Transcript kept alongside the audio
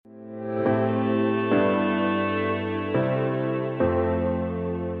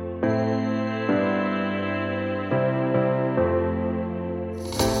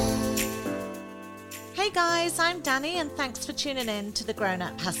guys, I'm Danny and thanks for tuning in to the Grown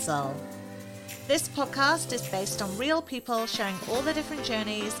Up Hustle. This podcast is based on real people sharing all their different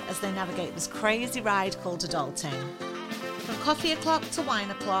journeys as they navigate this crazy ride called adulting. From coffee o'clock to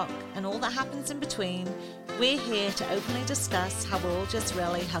wine o'clock and all that happens in between, we're here to openly discuss how we're all just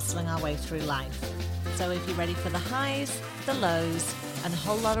really hustling our way through life. So if you're ready for the highs, the lows, and a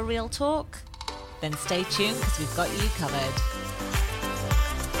whole lot of real talk, then stay tuned because we've got you covered.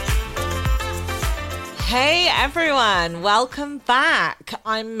 Hey everyone, welcome back.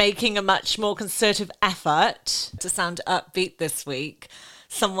 I'm making a much more concerted effort to sound upbeat this week.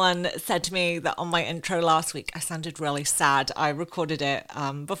 Someone said to me that on my intro last week, I sounded really sad. I recorded it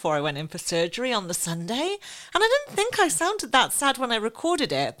before I went in for surgery on the Sunday, and I didn't think I sounded that sad when I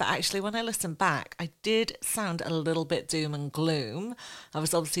recorded it, but actually when I listened back, I did sound a little bit doom and gloom. I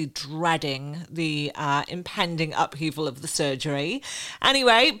was obviously dreading the impending upheaval of the surgery.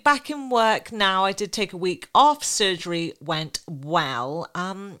 Anyway, back in work now. I did take a week off. Surgery went well,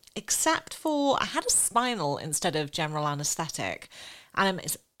 except for I had a spinal instead of general anaesthetic. And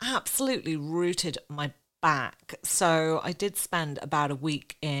it's absolutely rooted my back. So I did spend about a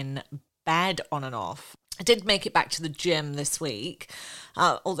week in bed on and off. I did make it back to the gym this week,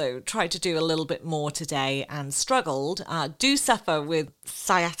 although tried to do a little bit more today and struggled. Do suffer with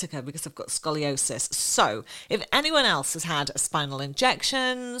sciatica because I've got scoliosis. So if anyone else has had spinal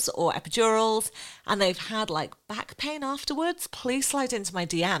injections or epidurals and they've had like back pain afterwards, please slide into my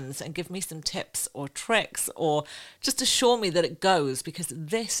DMs and give me some tips or tricks or just assure me that it goes, because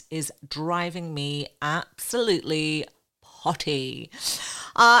this is driving me absolutely potty.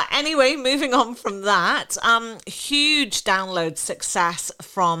 Anyway, moving on from that, huge download success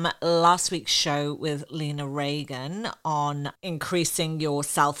from last week's show with Lena Reagan on increasing your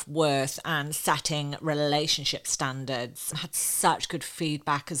self-worth and setting relationship standards. Had such good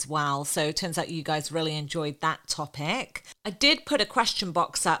feedback as well. So it turns out you guys really enjoyed that topic. I did put a question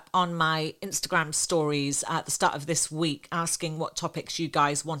box up on my Instagram stories at the start of this week asking what topics you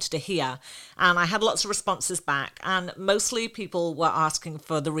guys wanted to hear. And I had lots of responses back, and mostly people were asking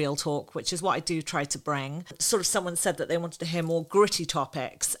for the real talk, which is what I do try to bring. Sort of someone said that they wanted to hear more gritty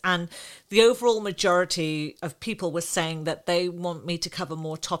topics, and the overall majority of people were saying that they want me to cover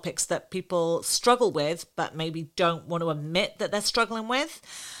more topics that people struggle with but maybe don't want to admit that they're struggling with.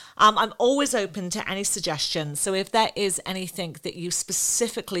 I'm always open to any suggestions. So if there is anything that you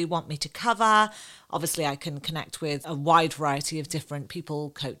specifically want me to cover, obviously I can connect with a wide variety of different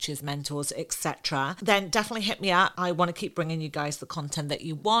people, coaches, mentors, etc. Then definitely hit me up. I want to keep bringing you guys the content that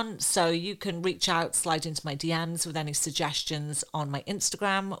you want. So you can reach out, slide into my DMs with any suggestions on my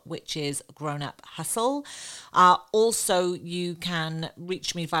Instagram, which is Grown Up Hustle. Also, you can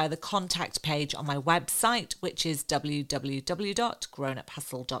reach me via the contact page on my website, which is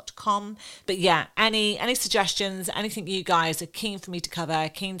www.grownuphustle.com. But yeah, any suggestions, anything you guys are keen for me to cover,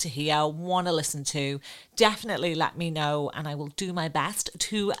 keen to hear, want to listen to, definitely let me know and I will do my best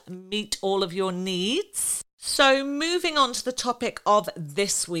to meet all of your needs. So moving on to the topic of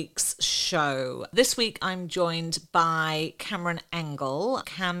this week's show. This week I'm joined by Cameron Engel.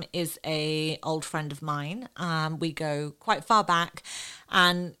 Cam is an old friend of mine. We go quite far back,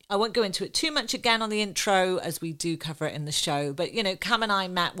 and I won't go into it too much again on the intro as we do cover it in the show. But, you know, Cam and I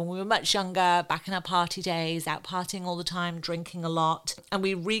met when we were much younger, back in our party days, out partying all the time, drinking a lot. And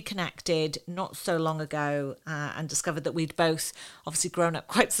we reconnected not so long ago and discovered that we'd both obviously grown up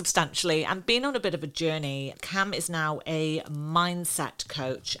quite substantially and been on a bit of a journey. Cam is now a mindset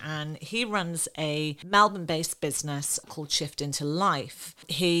coach and he runs a Melbourne-based business called Shift Into Life.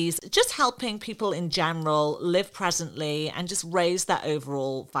 He's just helping people in general live presently and just raise that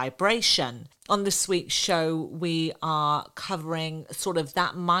overall vibration. On this week's show, we are covering sort of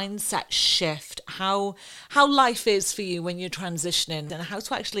that mindset shift, how life is for you when you're transitioning and how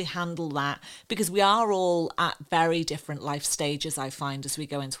to actually handle that, because we are all at very different life stages, I find, as we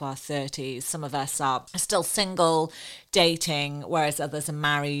go into our 30s. Some of us are still single, dating, whereas others are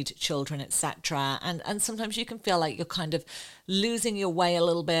married, children, etc. And sometimes you can feel like you're kind of losing your way a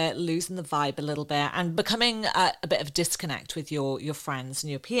little bit, losing the vibe a little bit, and becoming a bit of a disconnect with your friends and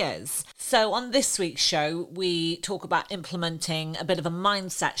your peers. So on this week's show, we talk about implementing a bit of a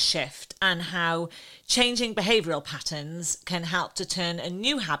mindset shift and how changing behavioural patterns can help to turn a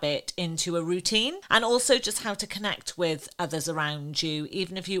new habit into a routine, and also just how to connect with others around you,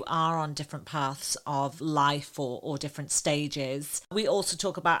 even if you are on different paths of life or different different stages. We also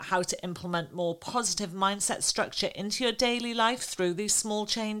talk about how to implement more positive mindset structure into your daily life through these small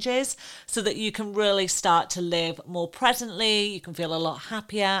changes so that you can really start to live more presently, you can feel a lot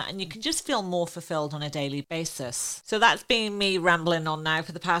happier, and you can just feel more fulfilled on a daily basis. So that's been me rambling on now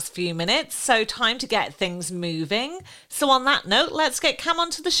for the past few minutes. So time to get things moving. So on that note, let's get Cam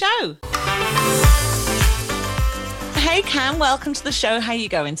onto the show. Hey Cam, welcome to the show. How are you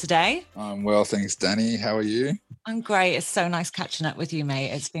going today? I'm well, thanks, Danny. How are you? I'm great. It's so nice catching up with you, mate.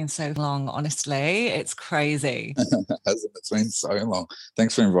 It's been so long, honestly. It's crazy. Hasn't it? It's been so long.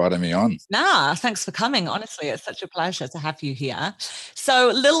 Thanks for inviting me on. Nah, thanks for coming. Honestly, it's such a pleasure to have you here. So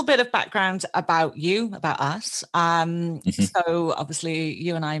a little bit of background about you, about us. So obviously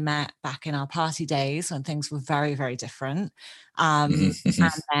you and I met back in our party days when things were very, very different. And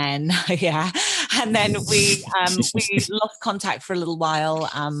then we lost contact for a little while.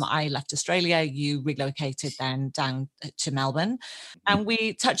 I left Australia, you relocated then down to Melbourne, and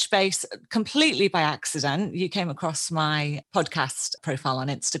we touched base completely by accident. You came across my podcast profile on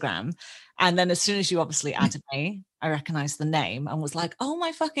Instagram, and then as soon as you obviously added me, I recognized the name and was like, oh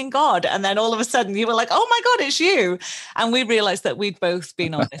my fucking God. And then all of a sudden you were like, oh my God, it's you. And we realized that we'd both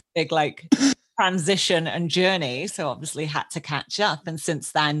been on this big transition and journey, so obviously had to catch up. And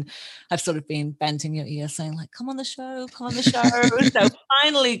since then I've sort of been bending your ear saying come on the show. So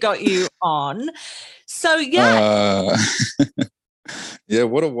finally got you on. So yeah,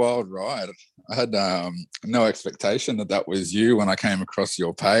 what a wild ride. I had no expectation that was you when I came across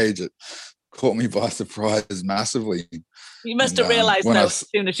your page. It caught me by surprise massively. You must have realized as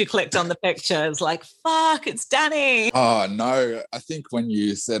soon as you clicked on the picture, it's like, fuck, it's Danny. Oh, no. I think when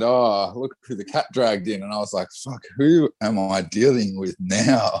you said, oh, look who the cat dragged in, and I was like, fuck, who am I dealing with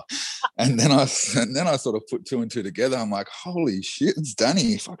now? And then I sort of put two and two together. I'm like, holy shit, it's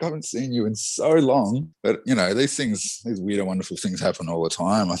Danny. Fuck, I haven't seen you in so long. But, these weird and wonderful things happen all the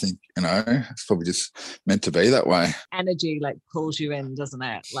time. I think, it's probably just meant to be that way. Energy pulls you in, doesn't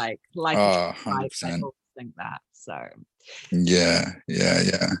it? 100%. I think that. So yeah,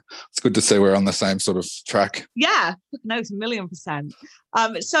 it's good to see we're on the same sort of track. Yeah, no,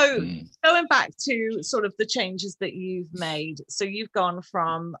 1,000,000%. So going back to sort of the changes that you've made, so you've gone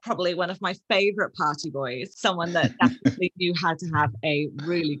from probably one of my favorite party boys, someone that definitely knew how to have a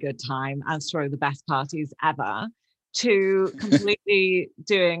really good time and throw the best parties ever, to completely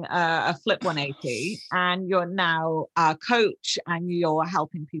doing a flip 180, and you're now a coach and you're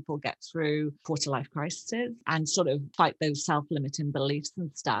helping people get through quarter-life crises and sort of fight those self-limiting beliefs and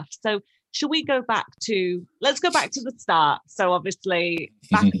stuff. So should we let's go back to the start. So obviously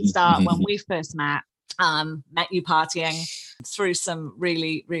back at the start when we first met you partying, through some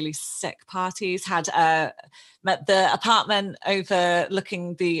really, really sick parties, met the apartment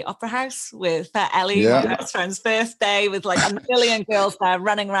overlooking the Opera House with Ellie, my best friend's birthday, with a million girls there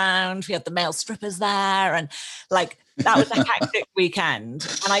running around. We had the male strippers there, and that was a hectic weekend.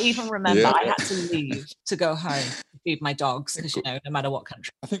 And I even remember I had to leave to go home to feed my dogs, because no matter what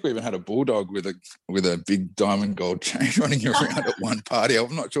country. I think we even had a bulldog with a big diamond gold chain running around at one party.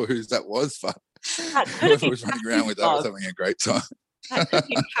 I'm not sure whose that was, but whoever was running around with that was having a great time. That could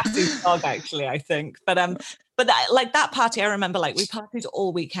be Cassie's dog, actually, I think. But that party, I remember we partied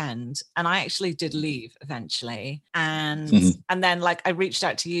all weekend, and I actually did leave eventually. And then I reached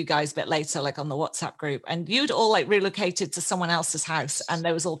out to you guys a bit later, on the WhatsApp group, and you'd all relocated to someone else's house, and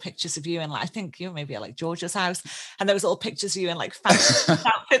there was all pictures of you in I think you maybe at George's house, and there was all pictures of you in fancy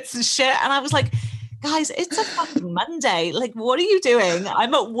outfits and shit. And I was like, guys, it's a fucking Monday. What are you doing?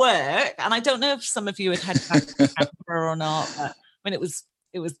 I'm at work. And I don't know if some of you had headed back to Canberra or not, but I mean, it was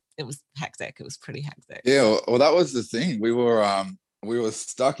hectic. It was pretty hectic. Yeah, well, that was the thing. We were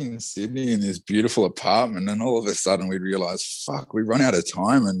stuck in Sydney in this beautiful apartment, and all of a sudden we realized, fuck, we run out of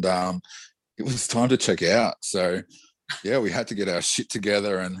time, and it was time to check out. So yeah, we had to get our shit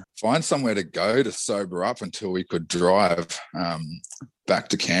together and find somewhere to go to sober up until we could drive back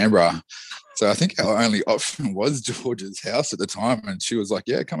to Canberra. So I think our only option was George's house at the time, and she was like,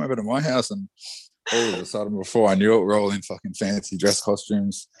 yeah, come over to my house. And all of a sudden, before I knew it, we're all in fucking fancy dress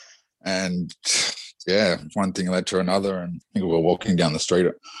costumes, and one thing led to another. And I think we were walking down the street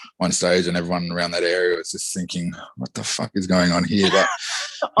at one stage, and everyone around that area was just thinking, what the fuck is going on here? But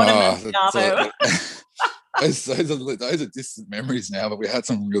those are distant memories now, but we had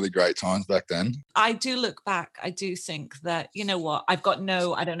some really great times back then. I do look back. I do think that, you know what, I don't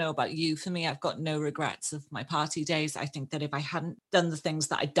know about you. For me, I've got no regrets of my party days. I think that if I hadn't done the things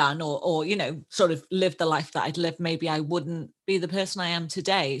that I'd done or sort of lived the life that I'd lived, maybe I wouldn't be the person I am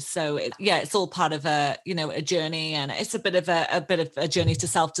today. So it's all part of a journey, and it's a bit of a journey to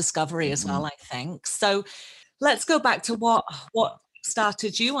self-discovery as well, I think. So let's go back to what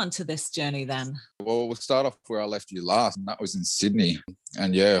started you onto this journey then. Well, we'll start off where I left you last, and that was in Sydney.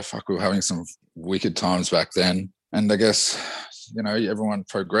 And yeah, fuck, we were having some wicked times back then. And I guess, you know, everyone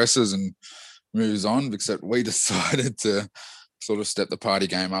progresses and moves on, except we decided to sort of step the party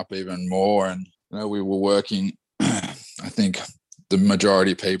game up even more. And, you know, we were working, I think the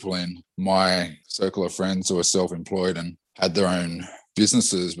majority of people in my circle of friends who were self-employed and had their own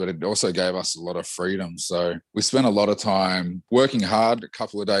businesses, but it also gave us a lot of freedom. So we spent a lot of time working hard a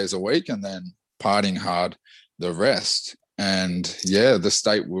couple of days a week and then partying hard the rest. And yeah, the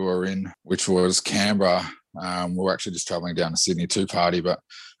state we were in, which was Canberra, we were actually just traveling down to Sydney to party, but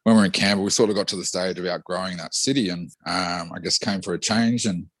when we were in Canberra, we sort of got to the stage of outgrowing that city and I guess came for a change,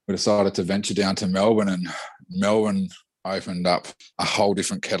 and we decided to venture down to Melbourne, and Melbourne opened up a whole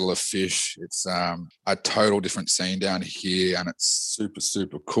different kettle of fish. It's a total different scene down here, and it's super,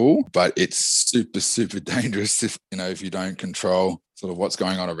 super cool, but it's super, super dangerous if you don't control sort of what's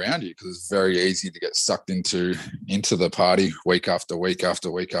going on around you, because it's very easy to get sucked into the party week after week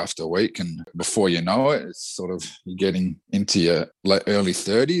after week after week, and before you know it, it's sort of you're getting into your early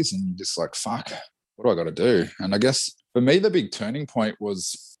 30s and you're just like, fuck, what do I got to do? And I guess for me, the big turning point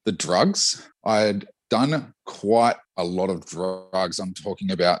was the drugs. I had done quite a lot of drugs. I'm talking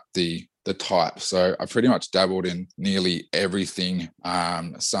about the type. So I pretty much dabbled in nearly everything,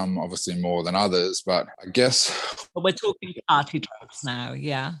 some obviously more than others, but I guess... But we're talking party drugs now,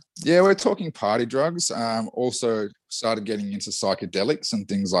 yeah? Yeah, we're talking party drugs. Also started getting into psychedelics and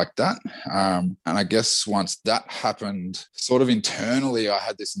things like that. And I guess once that happened, sort of internally, I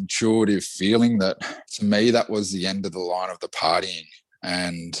had this intuitive feeling that to me, that was the end of the line of the partying.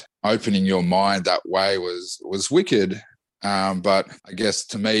 And opening your mind that way was wicked. But I guess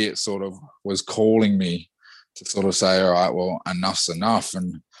to me, it sort of was calling me to sort of say, all right, well, enough's enough.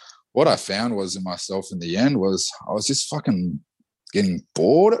 And what I found was in myself in the end was I was just fucking getting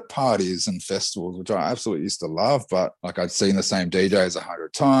bored at parties and festivals, which I absolutely used to love. But like I'd seen the same DJs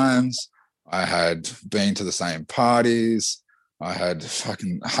 100 times. I had been to the same parties. I had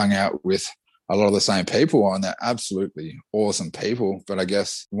fucking hung out with a lot of the same people, and they're absolutely awesome people. But I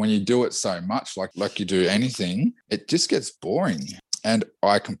guess when you do it so much, like you do anything, it just gets boring. And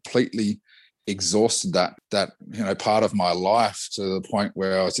I completely exhausted that part of my life to the point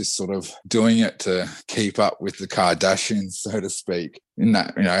where I was just sort of doing it to keep up with the Kardashians, so to speak. In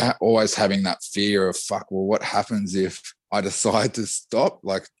that, always having that fear of, fuck, well, what happens if I decide to stop?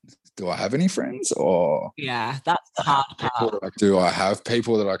 Like, do I have any friends? Or yeah, that's the hard part. Do I have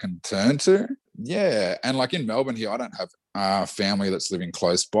people that I can turn to? Yeah. And like in Melbourne here, I don't have family that's living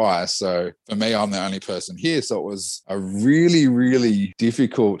close by. So for me, I'm the only person here. So it was a really, really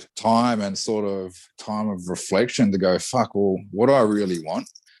difficult time and sort of time of reflection to go, fuck, well, what do I really want?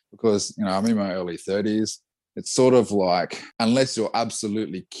 Because, I'm in my early 30s. It's sort of like, unless you're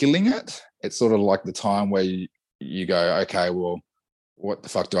absolutely killing it, it's sort of like the time where you go, okay, well, what the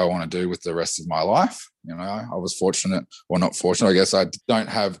fuck do I want to do with the rest of my life? I was fortunate, or not fortunate, I guess I don't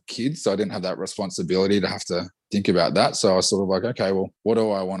have kids, so I didn't have that responsibility to have to think about that. So I was sort of like, okay, well, what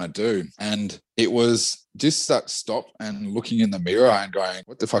do I want to do? And it was just that stop and looking in the mirror and going,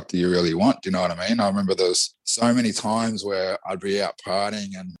 what the fuck do you really want? Do you know what I mean? I remember there's so many times where I'd be out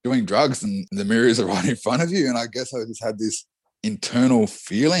partying and doing drugs and the mirrors are right in front of you. And I guess I just had this internal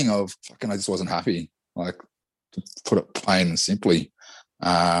feeling of fucking, I just wasn't happy. Like, to put it plain and simply.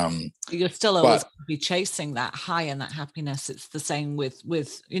 You're still always going to be chasing that high and that happiness. It's the same with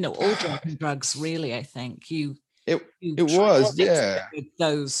all drugs, really. I think it was, yeah, with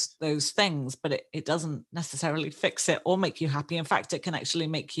those things, but it doesn't necessarily fix it or make you happy. In fact, it can actually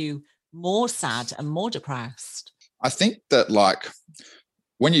make you more sad and more depressed. I think that, like,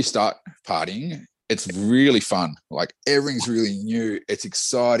 when you start partying, it's really fun. Like, everything's really new. It's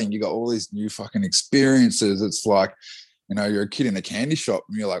exciting. You got all these new fucking experiences. It's like, you're a kid in a candy shop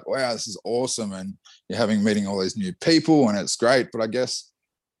and you're like, wow, this is awesome. And you're meeting all these new people and it's great. But I guess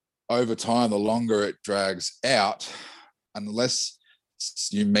over time, the longer it drags out, unless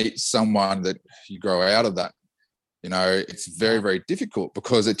you meet someone that you grow out of that, it's very, very difficult,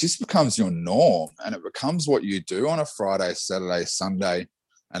 because it just becomes your norm and it becomes what you do on a Friday, Saturday, Sunday.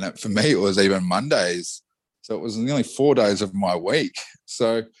 And for me, it was even Mondays. So it was nearly 4 days of my week.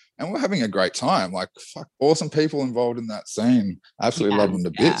 So, and we're having a great time. Like, fuck, awesome people involved in that scene. Absolutely love them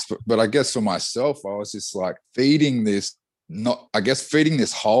to bits. But I guess for myself, I was just like feeding this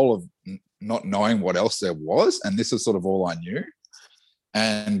hole of not knowing what else there was. And this is sort of all I knew.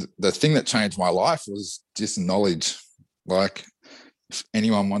 And the thing that changed my life was just knowledge. Like, if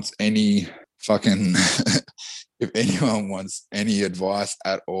anyone wants any fucking if anyone wants any advice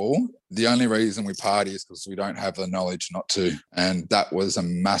at all, the only reason we party is because we don't have the knowledge not to. And that was a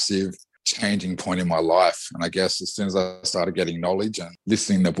massive changing point in my life. And I guess as soon as I started getting knowledge and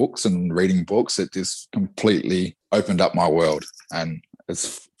listening to books and reading books, it just completely opened up my world. And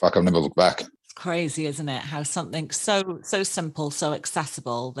it's like I've never looked back. It's crazy, isn't it? How something so simple, so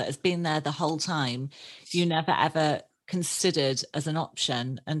accessible that has been there the whole time, you never ever considered as an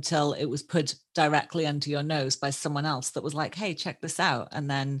option until it was put directly under your nose by someone else that was like, hey, check this out. And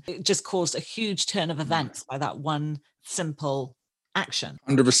then it just caused a huge turn of events by that one simple action.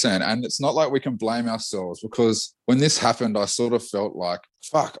 100%. And it's not like we can blame ourselves, because when this happened, I sort of felt like,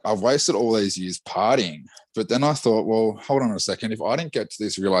 fuck, I've wasted all these years partying. But then I thought, well, hold on a second. If I didn't get to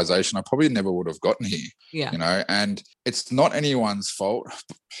this realization, I probably never would have gotten here. Yeah. You know, and it's not anyone's fault.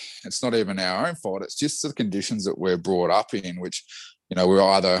 It's not even our own fault. It's just the conditions that we're brought up in, which, you know, we're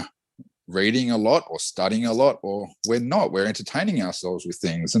either reading a lot or studying a lot, or we're not. We're entertaining ourselves with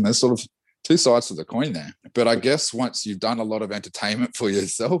things. And there's sort of two sides to the coin there. But I guess once you've done a lot of entertainment for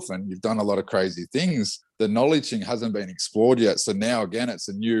yourself and you've done a lot of crazy things, the knowledge hasn't been explored yet. So now again, it's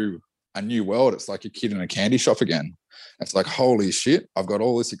a new world. It's like a kid in a candy shop again. It's like, holy shit, I've got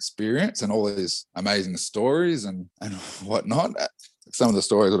all this experience and all these amazing stories and whatnot. Some of the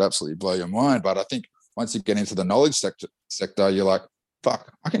stories would absolutely blow your mind. But I think once you get into the knowledge sector, you're like,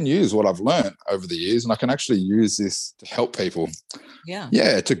 fuck, I can use what I've learned over the years, and I can actually use this to help people.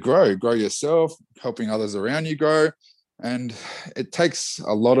 Yeah, to grow yourself, helping others around you grow. And it takes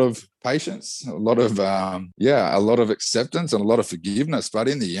a lot of patience, a lot of acceptance and a lot of forgiveness. But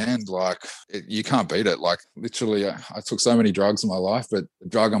in the end, you can't beat it. Like literally, I took so many drugs in my life, but the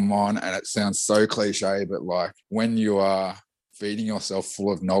drug I'm on, and it sounds so cliche, but like when you are feeding yourself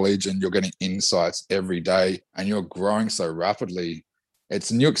full of knowledge and you're getting insights every day and you're growing so rapidly,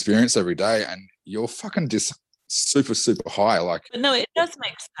 it's a new experience every day, and you're fucking just super, super high. But no, it does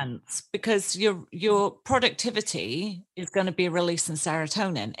make sense, because your productivity is going to be releasing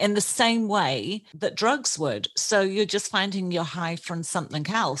serotonin in the same way that drugs would. So you're just finding you're high from something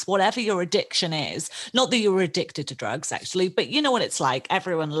else, whatever your addiction is. Not that you were addicted to drugs, actually, but you know what it's like.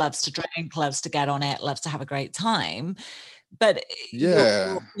 Everyone loves to drink, loves to get on it, loves to have a great time. But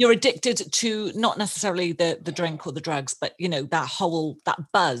yeah, you're addicted to not necessarily the drink or the drugs, but you know, that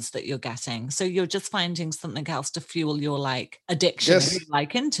buzz that you're getting. So you're just finding something else to fuel your addiction, yes,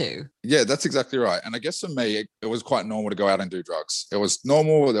 into. Yeah, that's exactly right. And I guess for me, it was quite normal to go out and do drugs. It was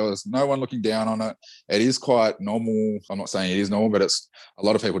normal. There was no one looking down on it. It is quite normal. I'm not saying it is normal, but it's a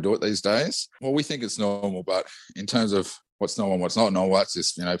lot of people do it these days. Well, we think it's normal, but in terms of what's normal and what's not normal, that's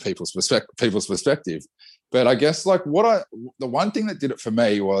just, you know, people's perspective. But I guess the one thing that did it for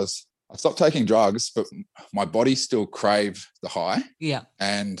me was I stopped taking drugs, but my body still craved the high. Yeah.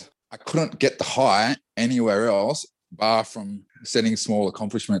 And I couldn't get the high anywhere else bar from setting small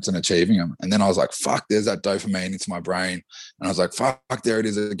accomplishments and achieving them. And then I was like, fuck, there's that dopamine into my brain. And I was like, fuck, there it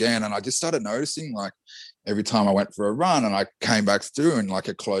is again. And I just started noticing, like, every time I went for a run and I came back through and like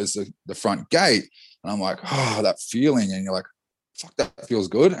it closed the front gate, and I'm like, oh, that feeling. And you're like, fuck, that feels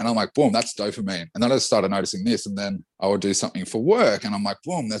good. And I'm like, boom, that's dopamine. And then I started noticing this, and then I would do something for work and I'm like,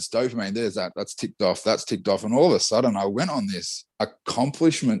 boom, that's dopamine. There's that's ticked off. And all of a sudden I went on this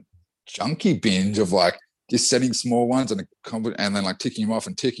accomplishment junkie binge of like just setting small ones and then like ticking them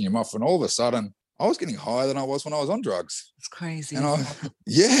off. And all of a sudden I was getting higher than I was when I was on drugs. It's crazy. And I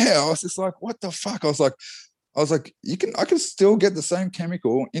was just like, what the fuck? I was like, I can still get the same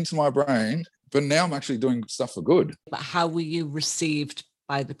chemical into my brain, but now I'm actually doing stuff for good. But how were you received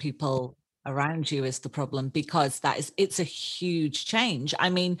by the people around you is the problem, because it's a huge change.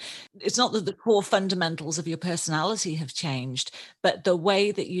 I mean, it's not that the core fundamentals of your personality have changed, but the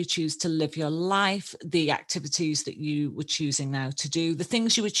way that you choose to live your life, the activities that you were choosing now to do, the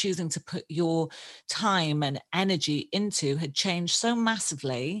things you were choosing to put your time and energy into had changed so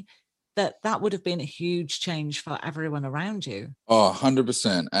massively that would have been a huge change for everyone around you. Oh,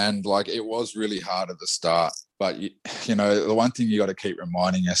 100%. And like, it was really hard at the start. But, you know, the one thing you got to keep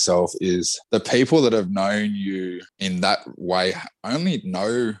reminding yourself is the people that have known you in that way only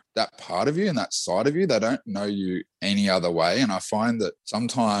know that part of you and that side of you. They don't know you any other way. And I find that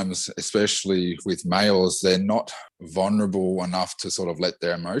sometimes, especially with males, they're not vulnerable enough to sort of let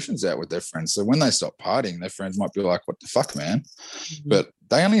their emotions out with their friends. So when they stop partying, their friends might be like, what the fuck, man? Mm-hmm. But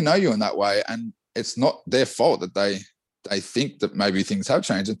they only know you in that way. And it's not their fault that they think that maybe things have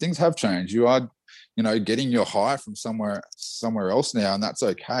changed, and things have changed. You are, you know, getting your high from somewhere else now, and that's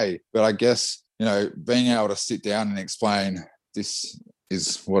okay. But I guess, you know, being able to sit down and explain, this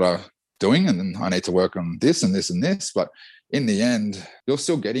is what I'm doing, and then I need to work on this and this and this. But in the end, you're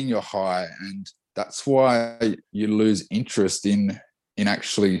still getting your high, and that's why you lose interest in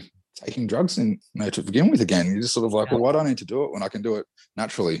actually taking drugs in to begin with again. You're just sort of like, well, why do I need to do it when I can do it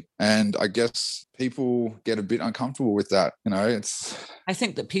naturally? And I guess people get a bit uncomfortable with that. I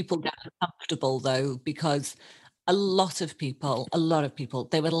think that people get uncomfortable though, because a lot of people,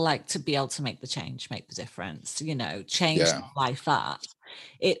 they would like to be able to make the change, make the difference, change yeah, life up.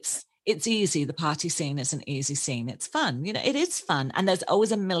 It's easy. The party scene is an easy scene. It's fun. It is fun. And there's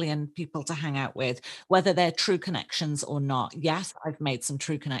always a million people to hang out with, whether they're true connections or not. Yes, I've made some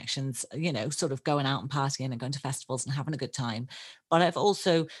true connections, sort of going out and partying and going to festivals and having a good time. But I've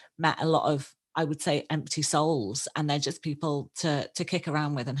also met a lot of, I would say, empty souls, and they're just people to kick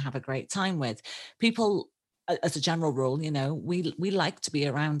around with and have a great time with. People, as a general rule, we like to be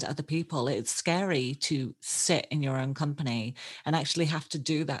around other people. It's scary to sit in your own company and actually have to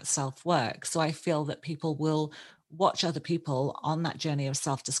do that self-work. So I feel that people will watch other people on that journey of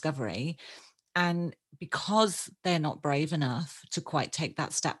self-discovery, and because they're not brave enough to quite take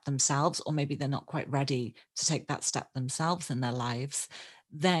that step themselves, or maybe they're not quite ready to take that step themselves in their lives,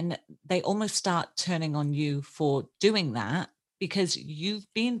 then they almost start turning on you for doing that, because you've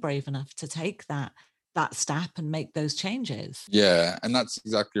been brave enough to take that step and make those changes. Yeah, and that's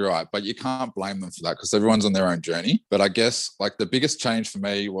exactly right. But you can't blame them for that because everyone's on their own journey. But I guess like the biggest change for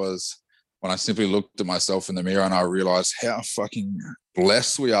me was when I simply looked at myself in the mirror and I realized how fucking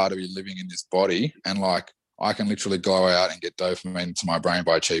blessed we are to be living in this body. And like, I can literally go out and get dopamine into my brain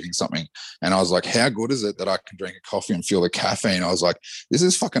by achieving something. And I was like, how good is it that I can drink a coffee and feel the caffeine? I was like, this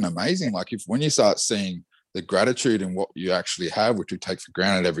is fucking amazing. Like when you start seeing the gratitude in what you actually have, which we take for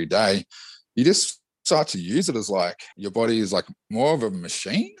granted every day, you just start to use it as like your body is like more of a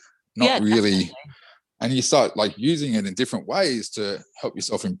machine, not really. Definitely. And you start like using it in different ways to help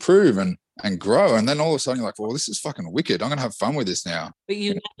yourself improve and grow. And then all of a sudden you're like, well, this is fucking wicked. I'm going to have fun with this now. But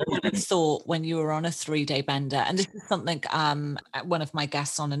you never would have thought when you were on a 3-day bender, and this is something one of my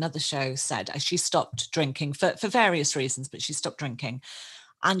guests on another show said, she stopped drinking for various reasons, but she stopped drinking.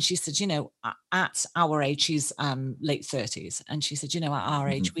 And she said, at our age, she's late 30s. And she said, at our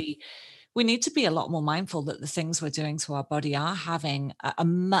age, we need to be a lot more mindful that the things we're doing to our body are having a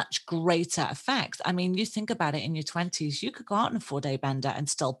much greater effect. I mean, you think about it, in your 20s, you could go out on a 4-day bender and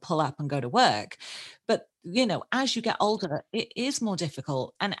still pull up and go to work. But, as you get older, it is more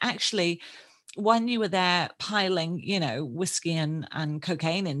difficult. And actually, when you were there piling, whiskey and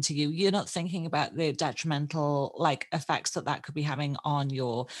cocaine into you, you're not thinking about the detrimental effects that could be having on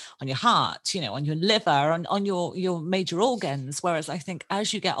your heart, on your liver, on your major organs. Whereas I think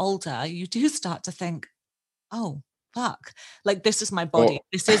as you get older, you do start to think, oh, fuck, this is my body.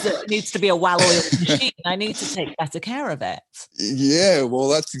 It needs to be a well-oiled machine. I need to take better care of it. Yeah, well,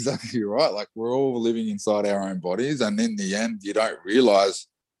 that's exactly right. Like we're all living inside our own bodies, and in the end, you don't realize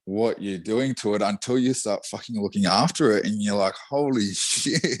what you're doing to it until you start fucking looking after it, and you're like, holy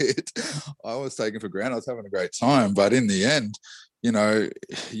shit, I was taken for granted, I was having a great time, but in the end,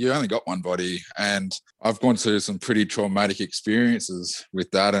 you only got one body. And I've gone through some pretty traumatic experiences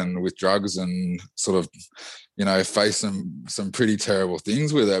with that and with drugs, and sort of face some pretty terrible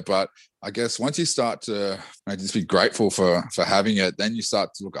things with it. But I guess once you start to just be grateful for having it, then you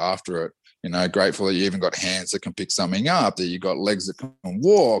start to look after it. Grateful that you even got hands that can pick something up, that you got legs that can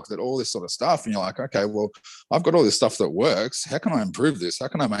walk, that all this sort of stuff. And you're like, okay, well, I've got all this stuff that works. How can I improve this? How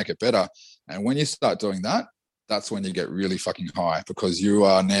can I make it better? And when you start doing that, that's when you get really fucking high, because you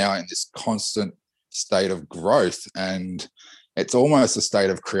are now in this constant state of growth. And it's almost a state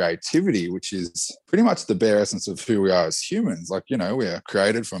of creativity, which is pretty much the bare essence of who we are as humans. Like, we are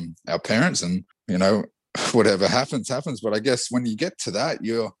created from our parents, and, whatever happens. But I guess when you get to that,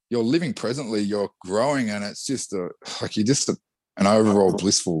 you're living presently, you're growing, and it's just an overall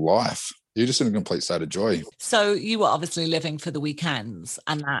blissful life. You're just in a complete state of joy. So you were obviously living for the weekends,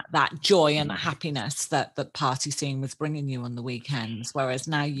 and that joy and happiness that the party scene was bringing you on the weekends, whereas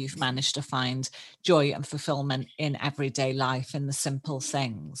now you've managed to find joy and fulfillment in everyday life, in the simple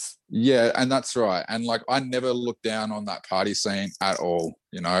things. Yeah, and that's right. And I never looked down on that party scene at all.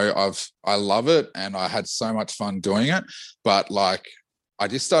 I love it, and I had so much fun doing it. But I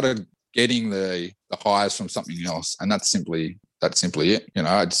just started getting the highs from something else, and that's simply it.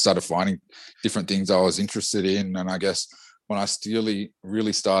 I just started finding different things I was interested in, and I guess when I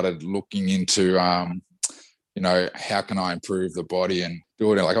really started looking into how can I improve the body and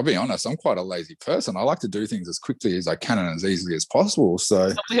do it. I'll be honest, I'm quite a lazy person. I like to do things as quickly as I can and as easily as possible.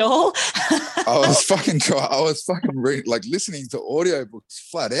 So we all. I was fucking listening to audiobooks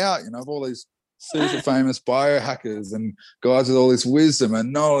flat out, of all these super famous biohackers and guys with all this wisdom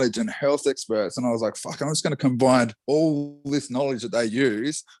and knowledge and health experts. And I was like, fuck, I'm just going to combine all this knowledge that they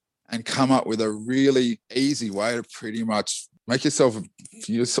use and come up with a really easy way to pretty much make yourself,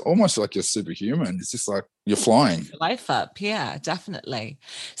 you're almost like you're superhuman. It's just like you're flying. Life up. Yeah, definitely.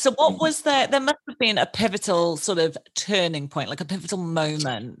 So what was there must have been a pivotal sort of turning point, like a pivotal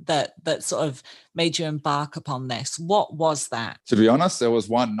moment that sort of made you embark upon this. What was that? To be honest, there was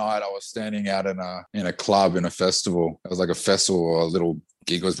one night I was standing out in a club in a festival. It was like a festival or a little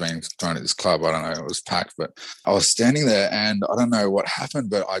gig was being thrown at this club. I don't know. It was packed, but I was standing there and I don't know what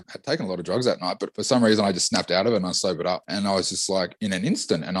happened, but I had taken a lot of drugs that night. But for some reason, I just snapped out of it and I sobered up. And I was just like in an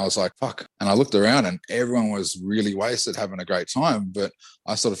instant and I was like, fuck. And I looked around and everyone was really wasted, having a great time. But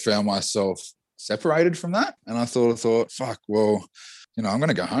I sort of found myself separated from that. And I thought, fuck, well, I'm going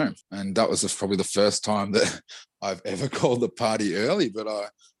to go home. And that was probably the first time that I've ever called the party early. But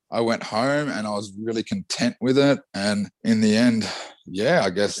I went home and I was really content with it. And in the end, I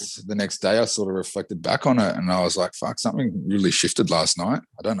guess the next day I sort of reflected back on it and I was like, fuck, something really shifted last night.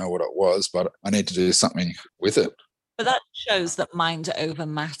 I don't know what it was, but I need to do something with it. But that shows that mind over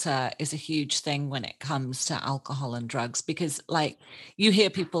matter is a huge thing when it comes to alcohol and drugs, because like you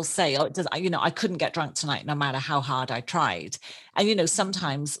hear people say, oh, I couldn't get drunk tonight no matter how hard I tried. And,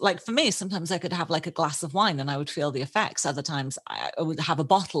 sometimes, like for me, sometimes I could have like a glass of wine and I would feel the effects. Other times I would have a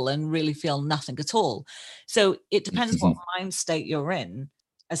bottle and really feel nothing at all. So it depends what mind state you're in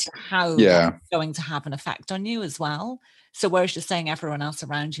as to how that's going to have an effect on you as well. So whereas you're saying everyone else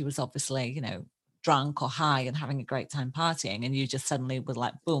around you was obviously, drunk or high and having a great time partying, and you just suddenly were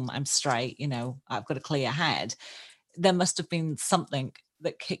like, boom, I'm straight, I've got a clear head. There must have been something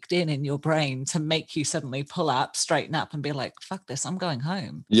that kicked in your brain to make you suddenly pull up, straighten up and be like, fuck this, I'm going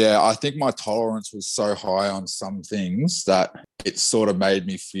home. Yeah, I think my tolerance was so high on some things that it sort of made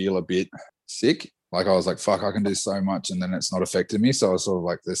me feel a bit sick. Like I was like, fuck, I can do so much and then it's not affected me. So I was sort of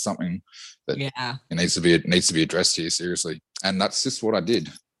like, there's something that it needs to be addressed here seriously. And that's just what I did.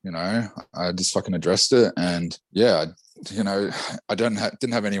 I just fucking addressed it. And I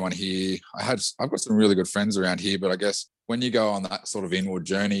didn't have anyone here. I've got some really good friends around here, but I guess when you go on that sort of inward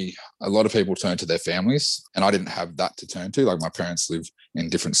journey, a lot of people turn to their families, and I didn't have that to turn to. Like my parents live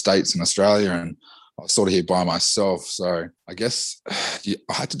in different states in Australia, and I was sort of here by myself. So I guess I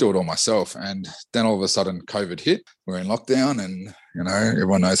had to do it all myself. And then all of a sudden COVID hit. We're in lockdown and,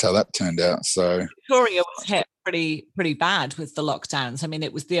 everyone knows how that turned out. So Victoria was hit pretty bad with the lockdowns. I mean,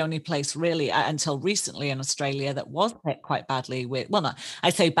 it was the only place really until recently in Australia that was hit quite badly with, well, not, I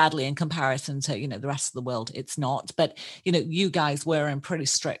say badly in comparison to, the rest of the world, it's not, but, you guys were in pretty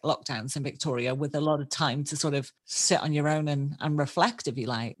strict lockdowns in Victoria with a lot of time to sort of sit on your own and reflect, if you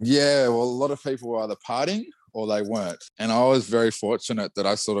like. Yeah, well, a lot of people were either partying or they weren't. And I was very fortunate that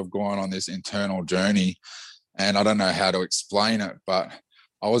I sort of gone on this internal journey, and I don't know how to explain it, but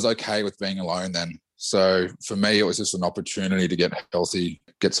I was okay with being alone then. So for me, it was just an opportunity to get healthy,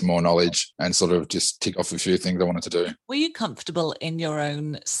 get some more knowledge, and sort of just tick off a few things I wanted to do. Were you comfortable in your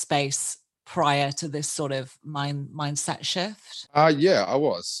own space prior to this sort of mindset shift? Yeah, I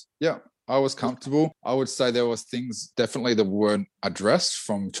was. Yeah, I was comfortable. I would say there was things definitely that weren't addressed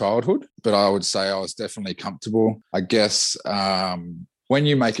from childhood, but I would say I was definitely comfortable. I guess when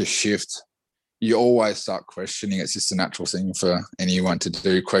you make a shift, you always start questioning. It's just a natural thing for anyone to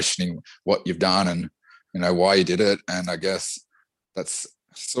do, questioning what you've done and, why you did it. And I guess that's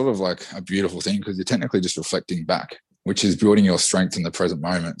sort of like a beautiful thing because you're technically just reflecting back, which is building your strength in the present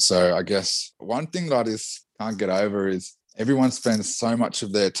moment. So I guess one thing that I just can't get over is everyone spends so much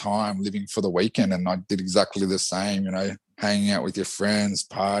of their time living for the weekend. And I did exactly the same, hanging out with your friends,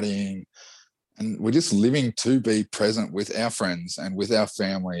 partying. And we're just living to be present with our friends and with our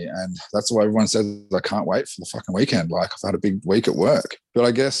family. And that's why everyone says, I can't wait for the fucking weekend. Like I've had a big week at work. But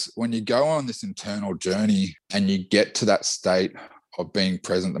I guess when you go on this internal journey and you get to that state of being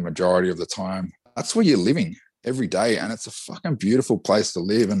present the majority of the time, that's where you're living every day. And it's a fucking beautiful place to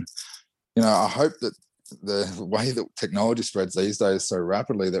live. And, I hope that the way that technology spreads these days so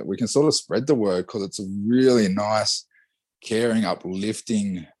rapidly that we can sort of spread the word, because it's a really nice, caring,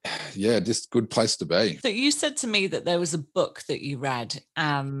 uplifting, just good place to be. So you said to me that there was a book that you read,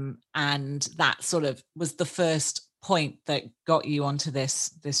 and that sort of was the first point that got you onto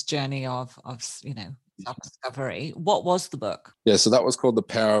this journey of self-discovery. What was the book? Yeah, so that was called The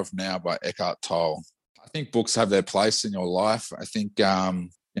Power of Now by Eckhart Tolle. I think books have their place in your life. I think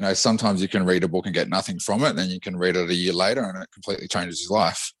sometimes you can read a book and get nothing from it, and then you can read it a year later and it completely changes your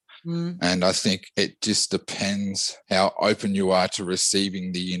life. And I think it just depends how open you are to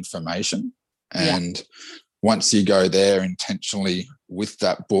receiving the information. And once you go there intentionally with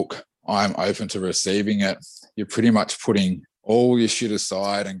that book, I'm open to receiving it, you're pretty much putting all your shit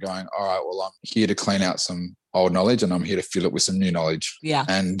aside and going, all right, well, I'm here to clean out some old knowledge and I'm here to fill it with some new knowledge. Yeah.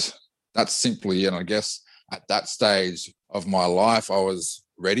 And that's simply it. And I guess at that stage of my life, I was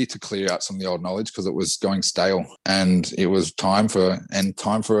ready to clear out some of the old knowledge because it was going stale, and it was time for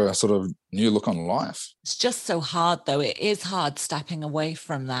a sort of new look on life. It's just so hard, though. It is hard stepping away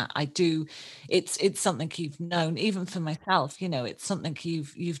from that. It's something you've known, even for myself, it's something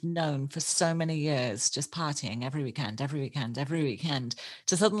you've known for so many years, just partying every weekend, every weekend,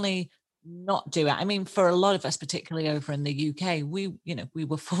 to suddenly not do it. I mean, for a lot of us, particularly over in the UK, we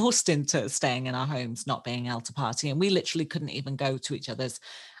were forced into staying in our homes, not being able to party, and we literally couldn't even go to each other's.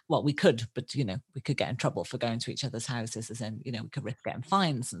 Well, we could, but we could get in trouble for going to each other's houses, as in, we could risk getting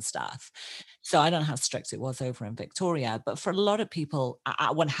fines and stuff. So I don't know how strict it was over in Victoria, but for a lot of people,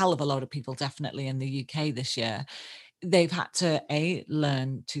 one hell of a lot of people, definitely in the UK this year, they've had to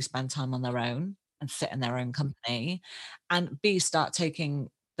learn to spend time on their own and sit in their own company, and B, start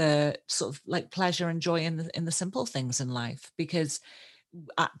taking the sort of like pleasure and joy in the simple things in life, because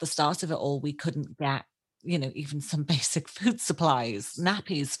at the start of it all, we couldn't get even some basic food supplies,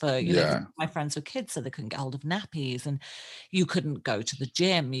 nappies for my friends with kids, so they couldn't get hold of nappies, and you couldn't go to the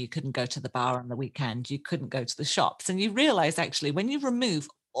gym, you couldn't go to the bar on the weekend, you couldn't go to the shops. And you realize, actually, when you remove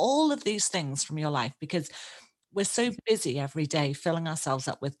all of these things from your life, because we're so busy every day filling ourselves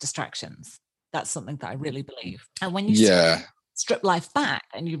up with distractions, that's something that I really believe. And when you strip life back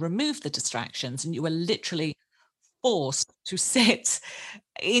and you remove the distractions, and you are literally forced to sit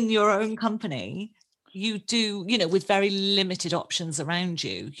in your own company, you do, with very limited options around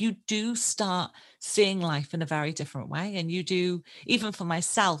you, you do start seeing life in a very different way. And you do, even for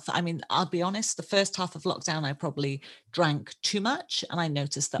myself, I mean, I'll be honest, the first half of lockdown, I probably drank too much, and I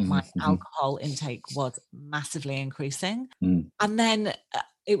noticed that my alcohol intake was massively increasing. And then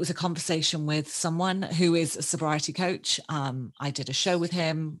it was a conversation with someone who is a sobriety coach. I did a show with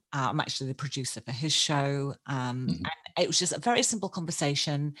him. I'm actually the producer for his show. And it was just a very simple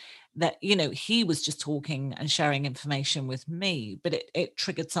conversation that, he was just talking and sharing information with me, but it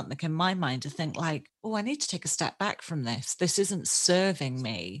triggered something in my mind to think like, oh, I need to take a step back from this. This isn't serving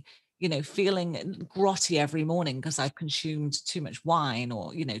me. Feeling grotty every morning because I've consumed too much wine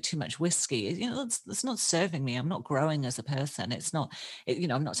or, too much whiskey. It's not serving me. I'm not growing as a person. It's not,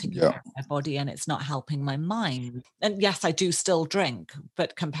 I'm not taking care of my body, and it's not helping my mind. And yes, I do still drink,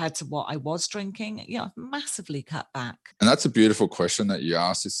 but compared to what I was drinking, I've massively cut back. And that's a beautiful question that you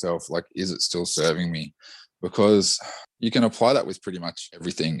ask yourself, like, is it still serving me? Because you can apply that with pretty much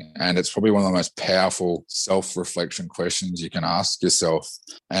everything. And it's probably one of the most powerful self-reflection questions you can ask yourself.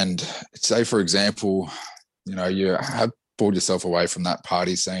 And say, for example, you have pulled yourself away from that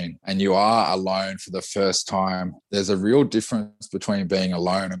party scene and you are alone for the first time. There's a real difference between being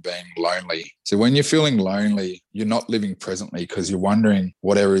alone and being lonely. So when you're feeling lonely, you're not living presently because you're wondering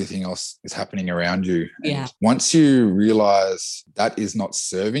what everything else is happening around you. Yeah. And once you realize that is not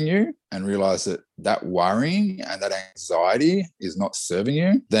serving you, and realize that worrying and that anxiety is not serving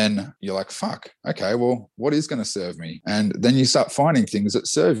you, then you're like, fuck, okay, well, what is going to serve me? And then you start finding things that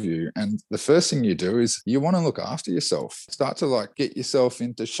serve you. And the first thing you do is you want to look after yourself. Start to like get yourself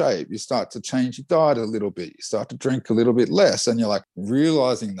into shape. You start to change your diet a little bit. You start to drink a little bit less, and you're like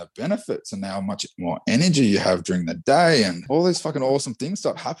realizing the benefits and how much more energy you have during the day, and all these fucking awesome things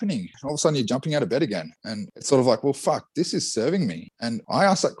start happening. And all of a sudden you're jumping out of bed again. And it's sort of like, well, fuck, this is serving me. And I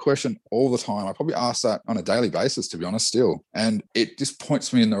ask that question all the time. I probably ask that on a daily basis, to be honest, still. And it just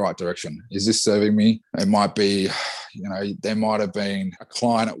points me in the right direction. Is this serving me? It might be, there might have been a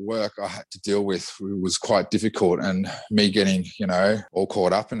client at work I had to deal with who was quite difficult, and me getting, all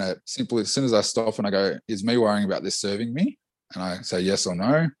caught up in it. Simply, as soon as I stop and I go, is me worrying about this serving me? And I say yes or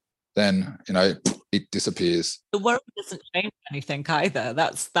no, then, it disappears. The worry doesn't change anything either.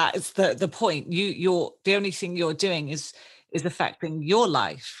 That is the point. You're the only thing you're doing is affecting your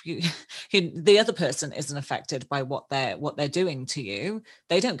life. The other person isn't affected by what they're doing to you.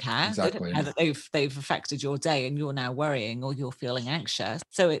 They don't care. Exactly. They don't care that they've affected your day and you're now worrying or you're feeling anxious.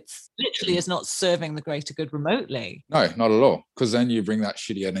 So it's literally is not serving the greater good remotely. No, not at all. Because then you bring that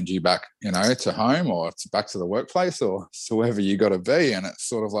shitty energy back, to home or back to the workplace or to wherever you got to be. And it's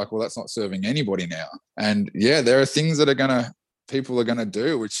sort of like, well, that's not serving anybody now. And yeah, there are things that people are going to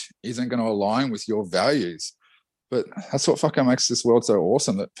do, which isn't going to align with your values. But that's what fucking makes this world so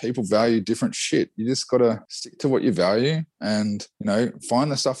awesome, that people value different shit. You just got to stick to what you value and, find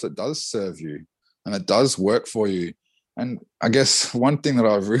the stuff that does serve you and that does work for you. And I guess one thing that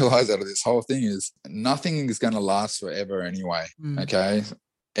I've realized out of this whole thing is nothing is going to last forever anyway. Okay.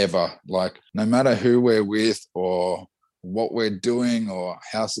 Ever. Like, no matter who we're with or what we're doing or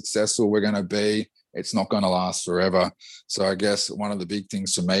how successful we're going to be, it's not going to last forever. So I guess one of the big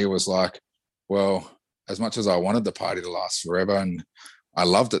things for me was like, well, as much as I wanted the party to last forever and I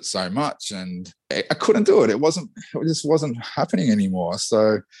loved it so much, and I couldn't do it. It just wasn't happening anymore.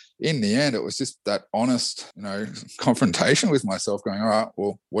 So in the end, it was just that honest, confrontation with myself going, all right,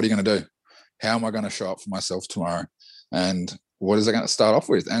 well, what are you going to do? How am I going to show up for myself tomorrow? And what is I going to start off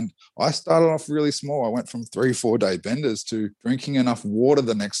with? And I started off really small. I went from 3-4 day benders to drinking enough water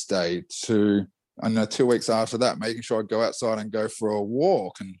the next day to, I know, 2 weeks after that, making sure I go outside and go for a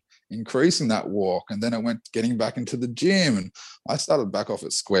walk and increasing that walk. And then I went getting back into the gym, and I started back off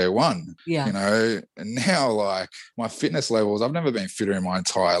at square one. And now, like, my fitness levels, I've never been fitter in my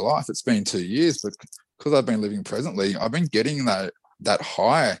entire life. It's been 2 years, but because I've been living presently, I've been getting that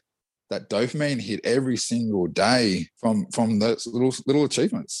high, that dopamine hit every single day from those little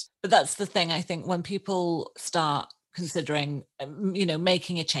achievements. But that's the thing, I think, when people start considering,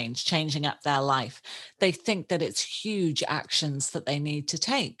 making a change, changing up their life, they think that it's huge actions that they need to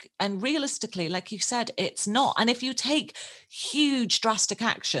take. And realistically, like you said, it's not. And if you take huge, drastic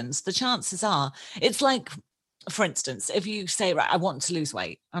actions, the chances are, it's like, for instance, if you say, right, I want to lose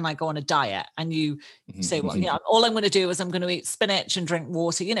weight, and I go on a diet, and you say, well, all I'm going to do is I'm going to eat spinach and drink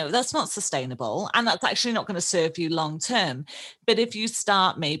water, that's not sustainable. And that's actually not going to serve you long term. But if you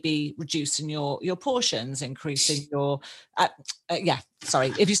start maybe reducing your portions, increasing your,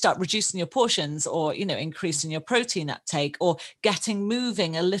 if you start reducing your portions, or, increasing your protein uptake, or getting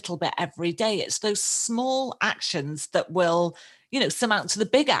moving a little bit every day, it's those small actions that will surmount to the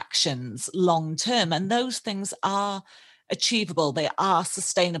big actions long term. And those things are achievable, they are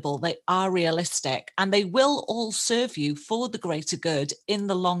sustainable, they are realistic, and they will all serve you for the greater good in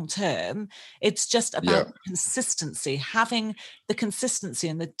the long term. It's just about consistency, having the consistency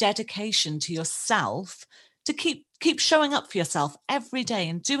and the dedication to yourself to keep showing up for yourself every day,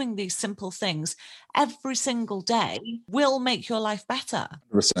 and doing these simple things every single day will make your life better.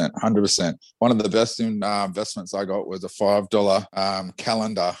 100%. One of the best investments I got was a $5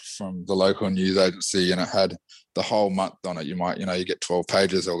 calendar from the local news agency, and it had the whole month on it. You get 12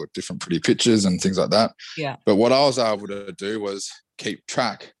 pages, all with different pretty pictures and things like that. Yeah. But what I was able to do was keep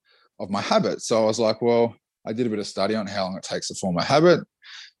track of my habits. So I was like, well, I did a bit of study on how long it takes to form a habit.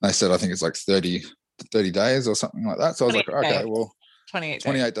 They said, I think it's like 30 days or something like that. So I was like, okay, well, 28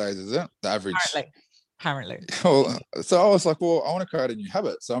 days is it? The average. Apparently. Well, so I was like, well, I want to create a new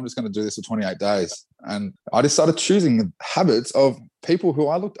habit. So I'm just going to do this for 28 days. And I just started choosing habits of people who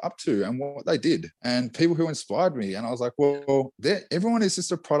I looked up to and what they did, and people who inspired me. And I was like, well, everyone is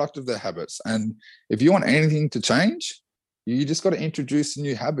just a product of their habits. And if you want anything to change, you just got to introduce a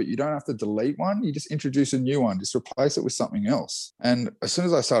new habit. You don't have to delete one. You just introduce a new one. Just replace it with something else. And as soon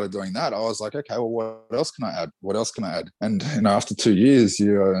as I started doing that, I was like, okay, well, what else can I add? What else can I add? And after 2 years,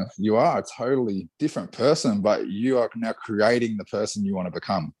 you are a totally different person, but you are now creating the person you want to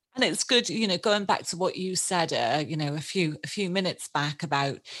become. And it's good, going back to what you said, a few minutes back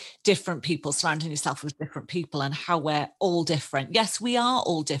about different people, surrounding yourself with different people, and how we're all different. Yes, we are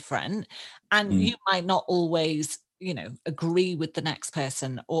all different, and you might not always agree with the next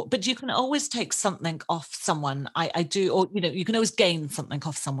person, but you can always take something off someone. I do, or you can always gain something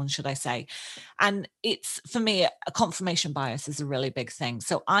off someone, should I say. And it's, for me, a confirmation bias is a really big thing.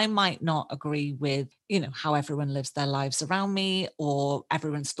 So I might not agree with how everyone lives their lives around me, or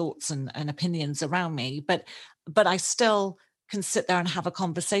everyone's thoughts and opinions around me, but I still can sit there and have a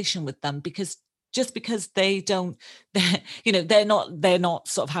conversation with them, because just because they're not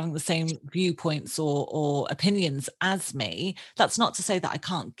sort of having the same viewpoints or opinions as me, that's not to say that I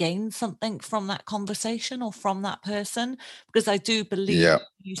can't gain something from that conversation or from that person. Because I do believe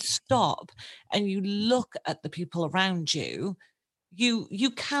you stop and you look at the people around you,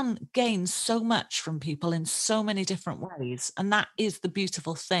 you can gain so much from people in so many different ways. And that is the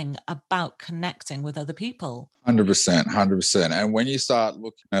beautiful thing about connecting with other people. 100%. And when you start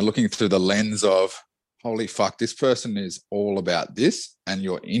looking through the lens of, holy fuck, this person is all about this, and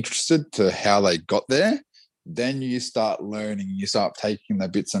you're interested to how they got there, then you start learning, you start taking the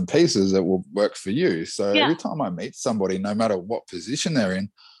bits and pieces that will work for you. So every time I meet somebody, no matter what position they're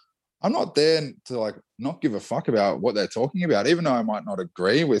in, I'm not there to not give a fuck about what they're talking about, even though I might not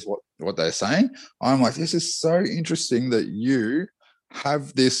agree with what they're saying. I'm like, this is so interesting that you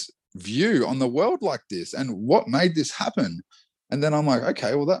have this view on the world like this, and what made this happen. And then I'm like,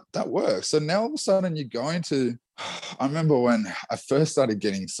 okay, well, that works. So now all of a sudden you're going to, I remember when I first started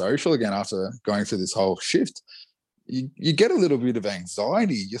getting social again after going through this whole shift, you get a little bit of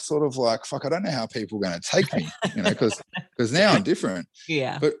anxiety. You're sort of like, fuck, I don't know how people are going to take me, because now I'm different.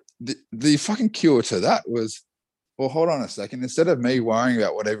 Yeah. But the fucking cure to that was, well, hold on a second. Instead of me worrying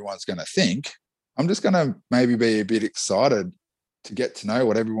about what everyone's going to think, I'm just going to maybe be a bit excited to get to know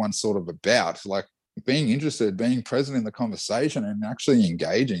what everyone's sort of about. Like, being interested, being present in the conversation and actually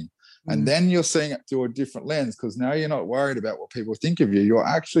engaging. And then you're seeing it through a different lens, because now you're not worried about what people think of you. You're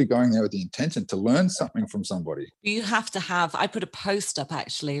actually going there with the intention to learn something from somebody. You have to have, I put a post up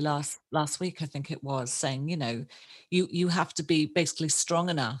actually last week, I think it was, saying, you have to be basically strong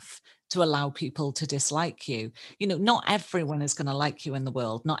enough to allow people to dislike you. Not everyone is going to like you in the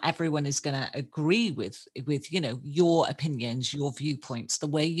world. Not everyone is going to agree with your opinions, your viewpoints, the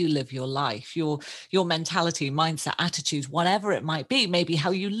way you live your life, your mentality, mindset, attitudes, whatever it might be, maybe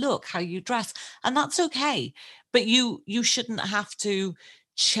how you look, how you dress, and that's okay. But you shouldn't have to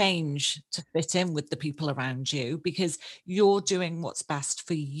change to fit in with the people around you, because you're doing what's best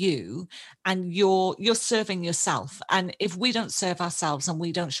for you, and you're serving yourself. And if we don't serve ourselves and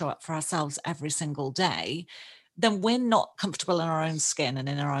we don't show up for ourselves every single day, then we're not comfortable in our own skin and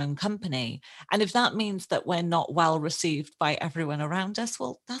in our own company. And if that means that we're not well received by everyone around us,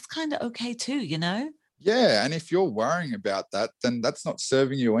 well, that's kind of okay too, Yeah, and if you're worrying about that, then that's not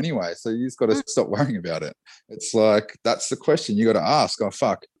serving you anyway. So you just got to stop worrying about it. It's like, that's the question you got to ask. Oh,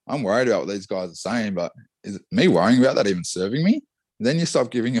 fuck, I'm worried about what these guys are saying, but is it me worrying about that even serving me? Then you stop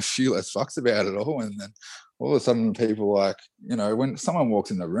giving a few less fucks about it all. And then all of a sudden people when someone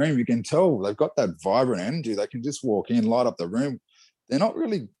walks in the room, you can tell they've got that vibrant energy. They can just walk in, light up the room. They're not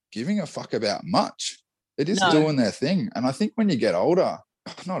really giving a fuck about much. They're just doing their thing. And I think when you get older,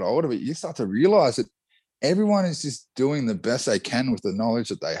 not older, but you start to realize that everyone is just doing the best they can with the knowledge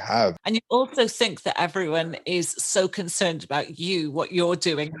that they have. And you also think that everyone is so concerned about you, what you're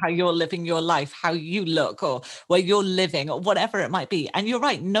doing, how you're living your life, how you look, or where you're living, or whatever it might be. And you're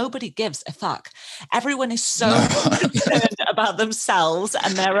right, nobody gives a fuck. Everyone is so concerned about themselves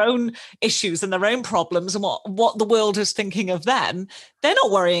and their own issues and their own problems and what the world is thinking of them. They're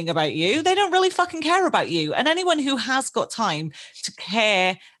not worrying about you. They don't really fucking care about you. And anyone who has got time to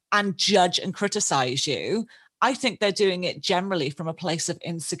care and judge and criticize you, I think they're doing it generally from a place of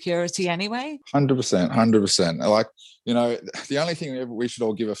insecurity anyway. 100%. Like, the only thing we should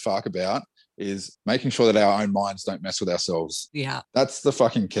all give a fuck about is making sure that our own minds don't mess with ourselves. Yeah. That's the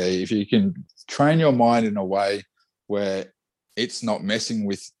fucking key. If you can train your mind in a way where it's not messing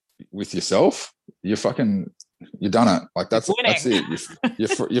with yourself, you're done it. Like that's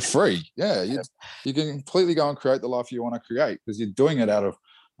it. You're free. Yeah. You can completely go and create the life you want to create, because you're doing it out of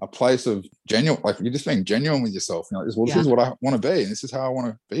a place of genuine, like you're just being genuine with yourself. This is what I want to be, and this is how I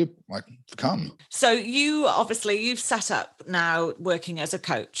want to be, become. So you've set up now working as a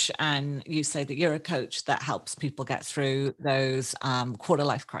coach, and you say that you're a coach that helps people get through those quarter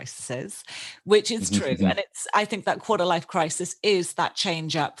life crises, which is true. And I think that quarter life crisis is that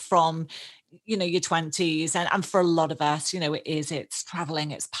change up from your 20s, and for a lot of us, it's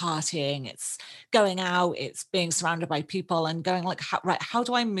traveling, it's partying, it's going out, it's being surrounded by people and going like, how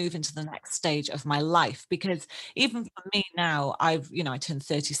do I move into the next stage of my life? Because even for me now, I turned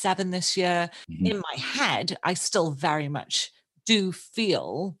 37 this year. In my head, I still very much do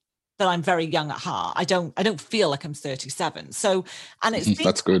feel that I'm very young at heart. I don't feel like I'm 37. So, and it's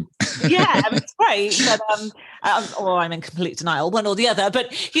that's good. Yeah, it's great. But or I'm in complete denial, one or the other. But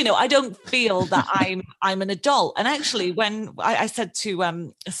I don't feel that I'm an adult. And actually, when I said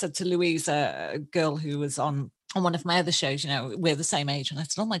to Louise, a girl who was on one of my other shows, we're the same age, and I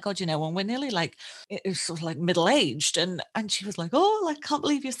said, oh my God, when we're nearly like, it's sort of like middle-aged, and she was like, oh, I can't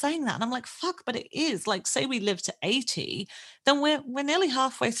believe you're saying that. And I'm like, fuck, but it is. Like, say we live to 80, then we're nearly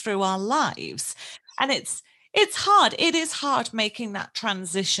halfway through our lives. And it's hard. It is hard making that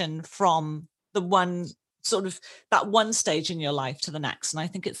transition from the one sort of that one stage in your life to the next. And I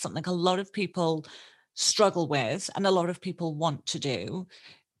think it's something a lot of people struggle with, and a lot of people want to do,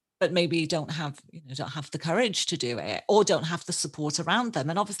 but maybe don't have the courage to do it, or don't have the support around them.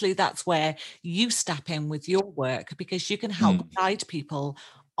 And obviously that's where you step in with your work, because you can help guide people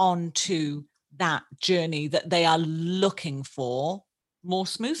onto that journey that they are looking for more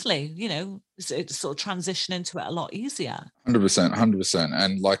smoothly, it's sort of transition into it a lot easier. 100%.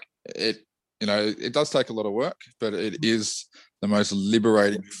 And like it does take a lot of work, but it is the most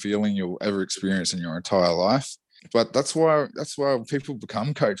liberating feeling you'll ever experience in your entire life. But that's why people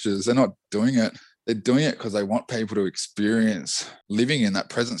become coaches. They're not doing it. They're doing it because they want people to experience living in that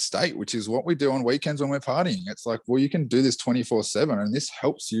present state, which is what we do on weekends when we're partying. It's like, well, you can do this 24/7, and this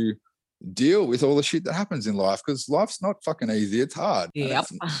helps you deal with all the shit that happens in life, because life's not fucking easy. It's hard. Yep.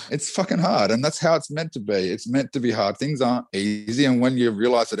 It's fucking hard, and that's how it's meant to be. It's meant to be hard. Things aren't easy, and when you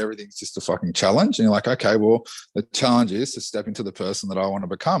realize that everything's just a fucking challenge, and you're like, okay, well, the challenge is to step into the person that I want to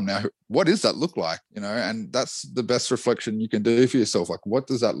become. Now, what does that look like? And that's the best reflection you can do for yourself. Like, what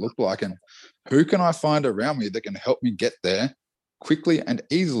does that look like, and who can I find around me that can help me get there quickly and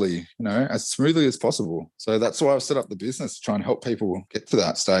easily, as smoothly as possible. So that's why I've set up the business to try and help people get to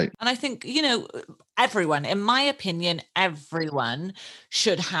that state. And I think, everyone, in my opinion, everyone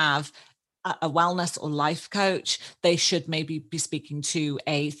should have a wellness or life coach. They should maybe be speaking to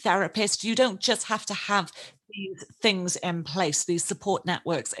a therapist. You don't just have to have these things in place, these support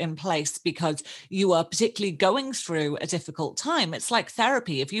networks in place because you are particularly going through a difficult time. It's like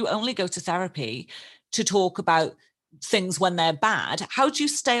therapy. If you only go to therapy to talk about things when they're bad, how do you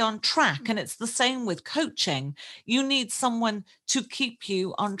stay on track? And it's the same with coaching. You need someone to keep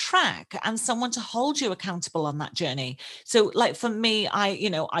you on track and someone to hold you accountable on that journey. So like for me, I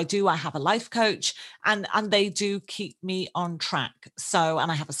have a life coach and they do keep me on track. So,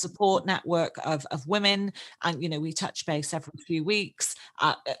 and I have a support network of women, and we touch base every few weeks.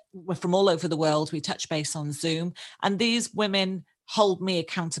 We're from all over the world. We touch base on Zoom, and these women hold me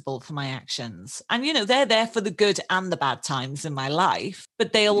accountable for my actions. And, they're there for the good and the bad times in my life,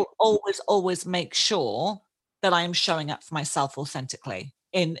 but they'll always make sure that I am showing up for myself authentically.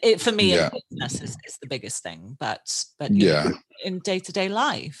 For me, in business is the biggest thing, but in day-to-day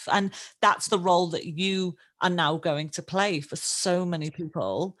life. And that's the role that you are now going to play for so many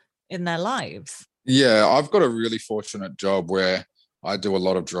people in their lives. Yeah, I've got a really fortunate job where I do a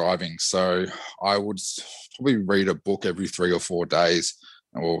lot of driving. So I would probably read a book every 3 or 4 days,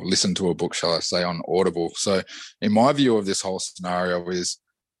 or listen to a book, shall I say, on Audible. So in my view of this whole scenario is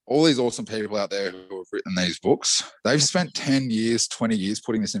all these awesome people out there who have written these books, they've spent 10 years, 20 years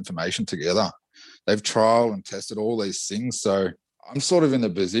putting this information together. They've tried and tested all these things. So I'm sort of in the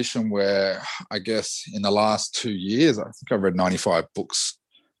position where I guess in the last 2 years, I think I've read 95 books,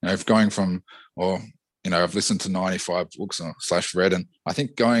 going from, I've listened to 95 books / read, and I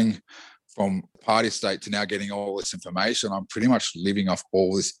think going from party state to now getting all this information, I'm pretty much living off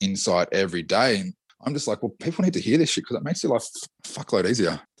all this insight every day. And I'm just like, well, people need to hear this shit because it makes your life a fuckload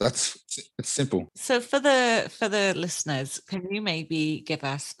easier. It's simple. So for the listeners, can you maybe give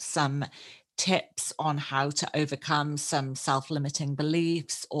us some tips on how to overcome some self-limiting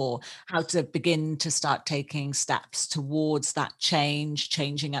beliefs, or how to begin to start taking steps towards that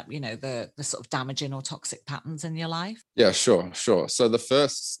changing up, the sort of damaging or toxic patterns in your life? Yeah, sure. So the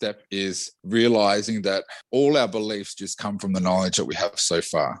first step is realizing that all our beliefs just come from the knowledge that we have so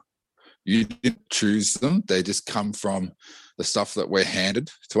far. You didn't choose them. They just come from the stuff that we're handed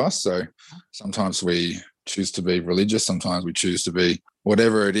to us. So sometimes we choose to be religious. Sometimes we choose to be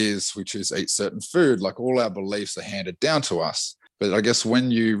whatever it is. We choose to eat certain food. Like all our beliefs are handed down to us. But I guess when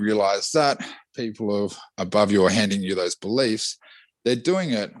you realize that people above you are handing you those beliefs, they're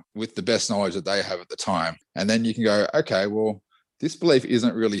doing it with the best knowledge that they have at the time. And then you can go, okay, well, this belief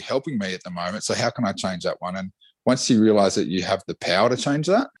isn't really helping me at the moment. So how can I change that one? And once you realize that you have the power to change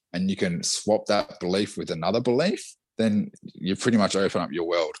that and you can swap that belief with another belief, then you pretty much open up your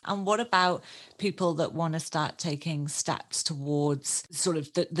world. And what about people that want to start taking steps towards sort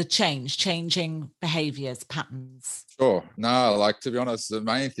of the changing behaviors, patterns? Sure. No, to be honest, the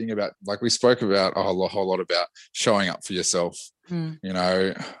main thing about, we spoke about a whole lot about showing up for yourself.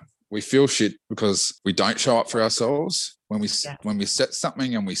 We feel shit because we don't show up for ourselves. When we set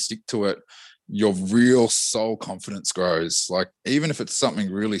something and we stick to it, your real soul confidence grows. Even if it's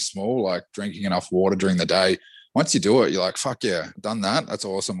something really small, like drinking enough water during the day, once you do it, you're like, fuck yeah, done that. That's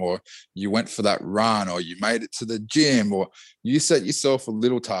awesome. Or you went for that run, or you made it to the gym, or you set yourself a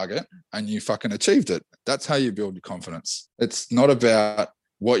little target and you fucking achieved it. That's how you build your confidence. It's not about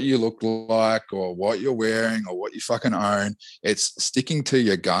what you look like or what you're wearing or what you fucking own. It's sticking to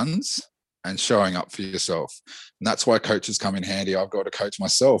your guns and showing up for yourself. And that's why coaches come in handy. I've got a coach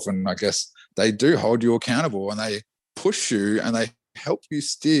myself, and I guess they do hold you accountable and they push you and they help you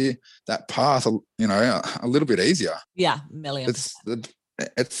steer that path, a little bit easier. Yeah, millions.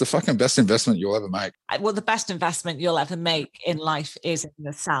 It's the fucking best investment you'll ever make. Well, the best investment you'll ever make in life is in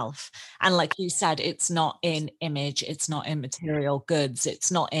yourself. And like you said, it's not in image, it's not in material goods,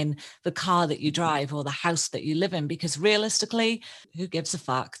 it's not in the car that you drive or the house that you live in, because realistically, who gives a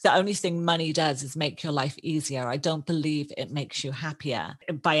fuck? The only thing money does is make your life easier. I don't believe it makes you happier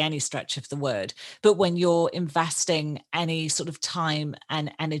by any stretch of the word. But when you're investing any sort of time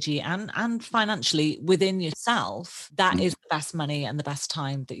and energy and financially within yourself, that is the best money and the best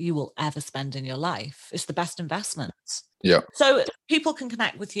time that you will ever spend in your life. It's the best investment. Yeah. So people can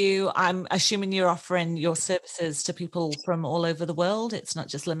connect with you. I'm assuming you're offering your services to people from all over the world. It's not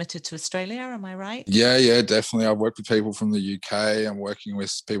just limited to Australia. Am I right? Yeah, definitely. I've worked with people from the UK. I'm working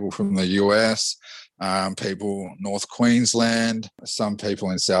with people from the US, people North Queensland, some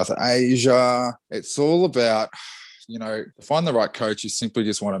people in South Asia. It's all about, to find the right coach. You simply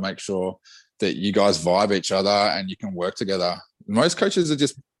just want to make sure that you guys vibe each other and you can work together. Most coaches are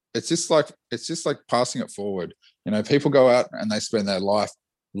just, it's just like passing it forward. People go out and they spend their life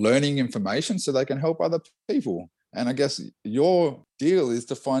learning information so they can help other people. And I guess your deal is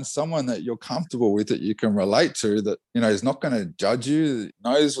to find someone that you're comfortable with, that you can relate to, that, is not going to judge you,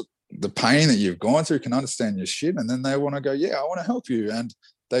 knows the pain that you've gone through, can understand your shit. And then they want to go, yeah, I want to help you. And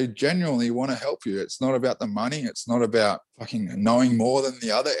they genuinely want to help you. It's not about the money. It's not about fucking knowing more than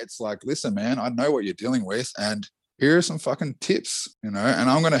the other. It's like, listen, man, I know what you're dealing with, and here are some fucking tips, and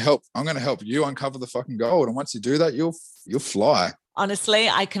I'm going to help you uncover the fucking gold. And once you do that, you'll fly. Honestly,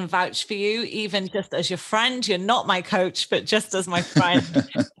 I can vouch for you, even just as your friend. You're not my coach, but just as my friend,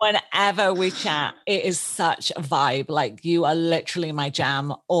 whenever we chat, it is such a vibe. Like, you are literally my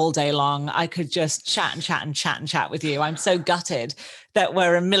jam all day long. I could just chat and chat and chat and chat with you. I'm so gutted that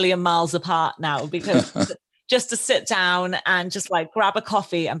we're a million miles apart now, because just to sit down and just like grab a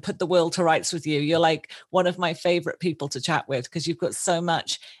coffee and put the world to rights with you, you're like one of my favorite people to chat with, because you've got so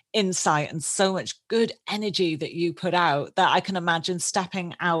much insight and so much good energy that you put out, that I can imagine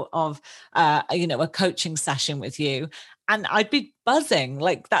stepping out of a coaching session with you and I'd be buzzing.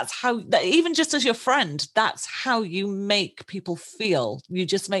 Like, that's how, even just as your friend, that's how you make people feel. You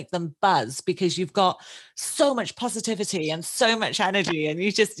just make them buzz, because you've got so much positivity and so much energy, and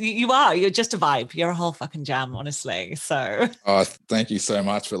you're just a vibe. You're a whole fucking jam, honestly. So thank you so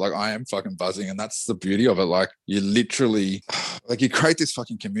much. But like, I am fucking buzzing, and that's the beauty of it. Like, you literally, like, you create this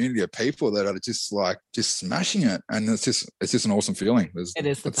fucking community of people that are just smashing it, and it's just an awesome feeling. It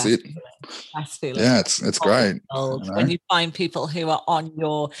is the best feeling. Yeah, it's great. When you find people who are on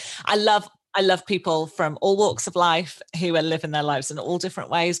your, I love people from all walks of life who are living their lives in all different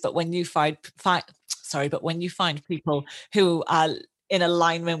ways. But when you find people who are in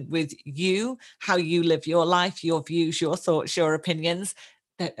alignment with you, how you live your life, your views, your thoughts, your opinions,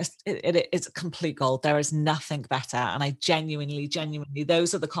 it's a complete gold. There is nothing better. And I genuinely,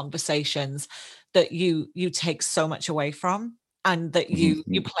 those are the conversations that you take so much away from, and that you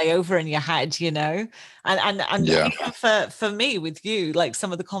play over in your head, and yeah. For me with you, like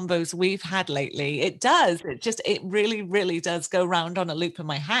some of the combos we've had lately, it really, really does go round on a loop in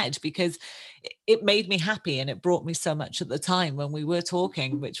my head, because it made me happy, and it brought me so much at the time when we were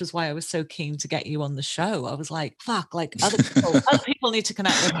talking, which was why I was so keen to get you on the show. I was like, fuck, like other people need to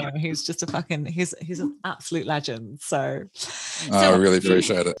connect with him. He's just he's an absolute legend. So I really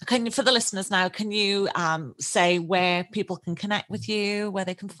appreciate it. For the listeners now, can you say where people can connect with you, where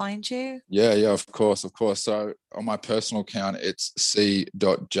they can find you? Yeah, of course. So on my personal account, it's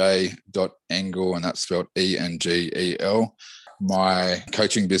c.j.engel, and that's spelled ENGEL. My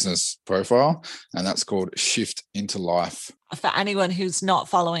coaching business profile, and that's called Shift into Life. For anyone who's not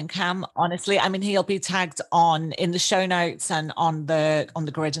following Cam, honestly, I mean, he'll be tagged in the show notes and on the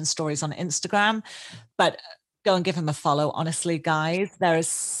grid and stories on Instagram, but go and give him a follow. Honestly, guys, there is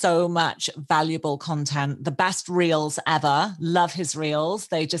so much valuable content. The best reels ever. Love his reels.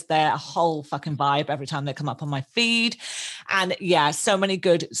 They're a whole fucking vibe every time they come up on my feed. And yeah, so many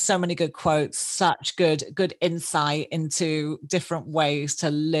good quotes, such good insight into different ways to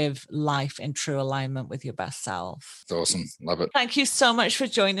live life in true alignment with your best self. It's awesome. Love it. Thank you so much for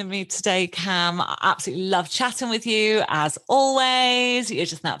joining me today, Cam. I absolutely love chatting with you as always. You're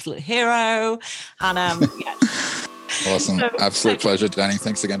just an absolute hero. And yeah. Awesome. So, absolute pleasure, Danny.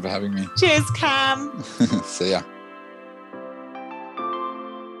 Thanks again for having me. Cheers, Cam. See ya.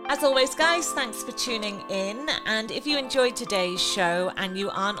 As always, guys, thanks for tuning in. And if you enjoyed today's show and you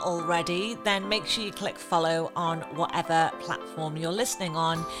aren't already, then make sure you click follow on whatever platform you're listening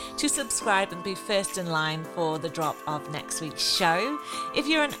on to subscribe and be first in line for the drop of next week's show. If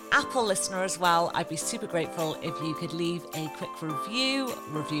you're an Apple listener as well, I'd be super grateful if you could leave a quick review.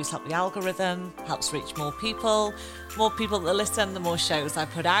 Reviews help the algorithm, helps reach more people. More people that listen, the more shows I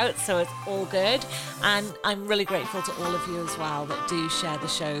put out. So it's all good. And I'm really grateful to all of you as well that do share the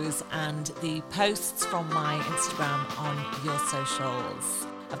shows and the posts from my Instagram on your socials.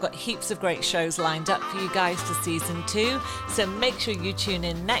 I've got heaps of great shows lined up for you guys for season 2. So make sure you tune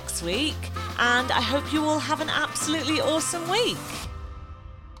in next week. And I hope you all have an absolutely awesome week.